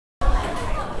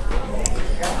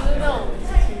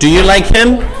Do you like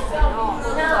him?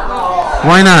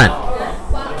 Why not?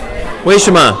 为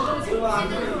什么?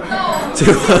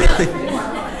 Too ugly.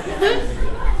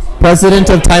 President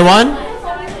of Taiwan?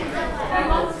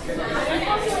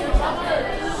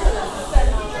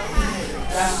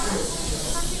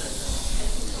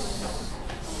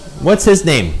 What's his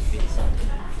name?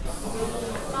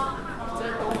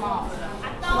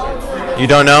 You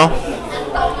don't know?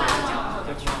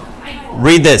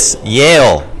 Read this.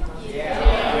 Yale.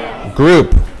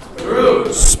 Group.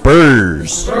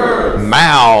 Spurs.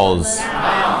 Mouths.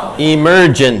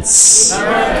 Emergence.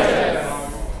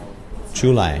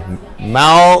 出来.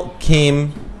 Mao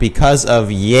came because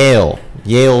of Yale.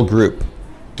 Yale Group.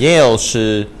 Yale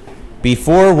是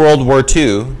before World War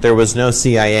II, there was no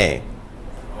CIA.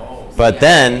 But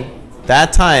then,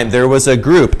 that time, there was a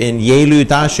group in Yale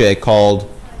大学 called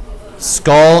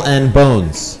Skull and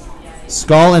Bones.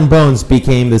 Skull and Bones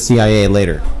became the CIA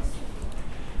later.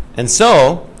 And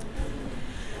so,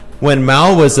 when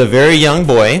Mao was a very young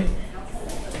boy,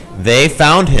 they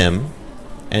found him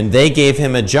and they gave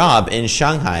him a job in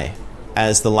Shanghai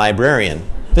as the librarian.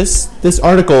 This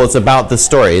article is about the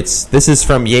story. This is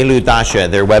from Yale 大学,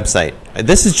 their website.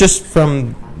 This is just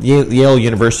from Yale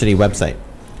University website.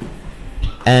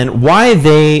 And why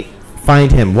they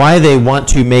find him, why they want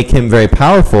to make him very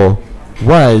powerful,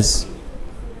 was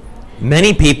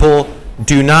many people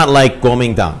do not like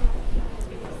Kuomintang.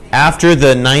 After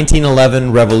the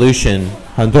 1911 revolution,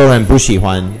 很多人不喜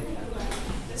欢.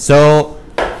 So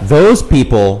those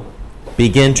people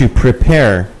begin to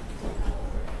prepare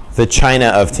the China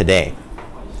of today.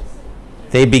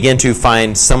 They begin to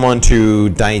find someone to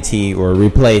代替 or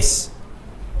replace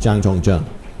Jiang Zhongzheng.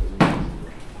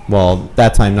 Well,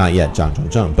 that time not yet Jiang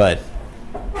Zhongzheng, but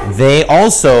they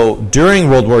also, during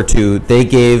World War II, they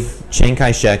gave Chiang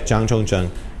Kai-shek, Jiang Zhongzheng,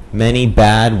 many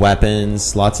bad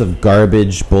weapons, lots of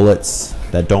garbage bullets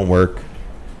that don't work,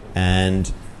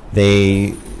 and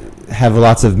they have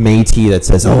lots of Métis that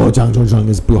says, oh, Jiang Zhongzheng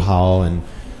is 不好, and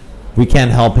we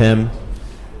can't help him.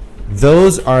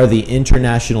 Those are the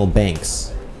international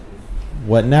banks.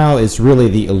 What now is really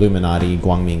the Illuminati,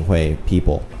 Guangminghui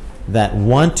people, that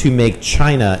want to make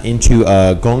China into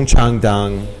a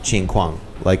Gongchangdang Qingquang,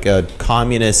 like a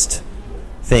communist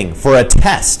thing, for a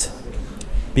test.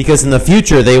 Because in the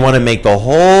future, they want to make the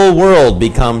whole world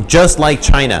become just like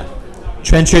China.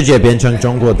 全世界变成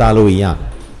中国大陆一样.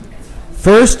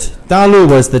 First, Dalu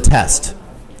was the test.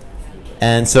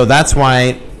 And so that's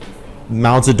why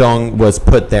Mao Zedong was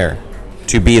put there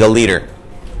to be the leader.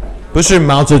 不是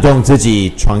毛泽东自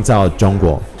己创造中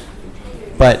国.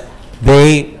 But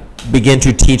they begin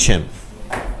to teach him.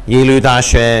 Yale 大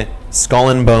学,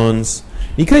 Skull and Bones.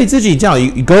 你可以自己叫.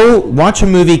 You go watch a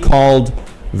movie called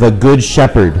The Good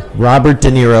Shepherd. Robert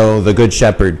De Niro, The Good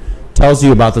Shepherd, tells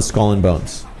you about the Skull and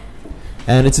Bones.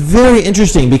 And it's very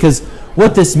interesting because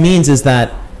what this means is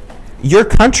that your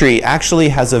country actually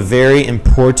has a very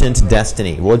important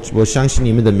destiny. 我相信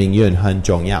你们的命运很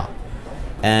重要.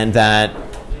 And that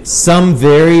some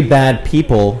very bad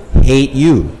people hate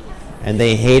you. And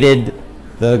they hated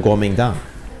the Kuomintang.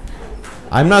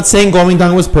 I'm not saying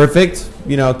Kuomintang was perfect.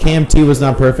 You know, KMT was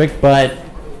not perfect, but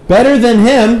better than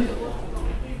him.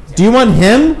 Do you want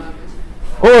him?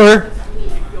 Or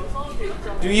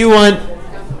do you want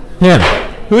him?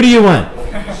 Who do you want?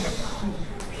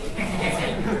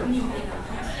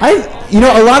 You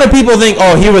know, a lot of people think,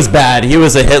 oh, he was bad. He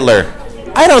was a Hitler.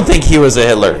 I don't think he was a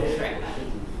Hitler.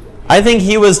 I think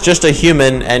he was just a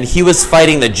human, and he was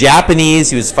fighting the Japanese,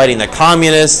 he was fighting the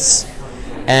communists,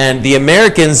 and the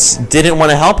Americans didn't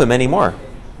want to help him anymore.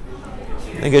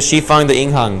 Because 西方的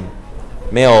银行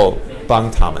没有帮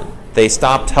他们. They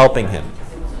stopped helping him.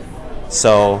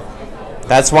 So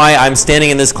that's why I'm standing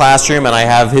in this classroom and I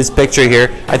have his picture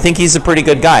here. I think he's a pretty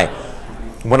good guy.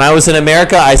 When I was in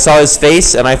America, I saw his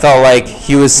face and I felt like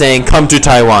he was saying, come to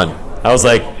Taiwan. I was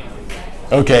like,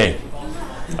 okay,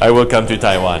 I will come to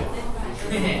Taiwan.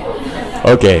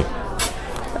 Okay.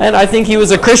 And I think he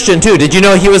was a Christian too. Did you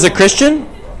know he was a Christian?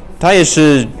 他也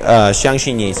是相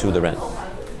信耶稣的人.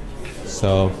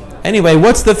 So anyway,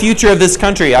 what's the future of this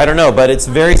country? I don't know, but it's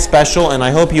very special and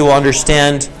I hope you will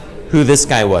understand who this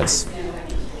guy was.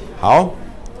 好?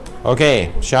 Okay,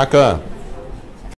 下课.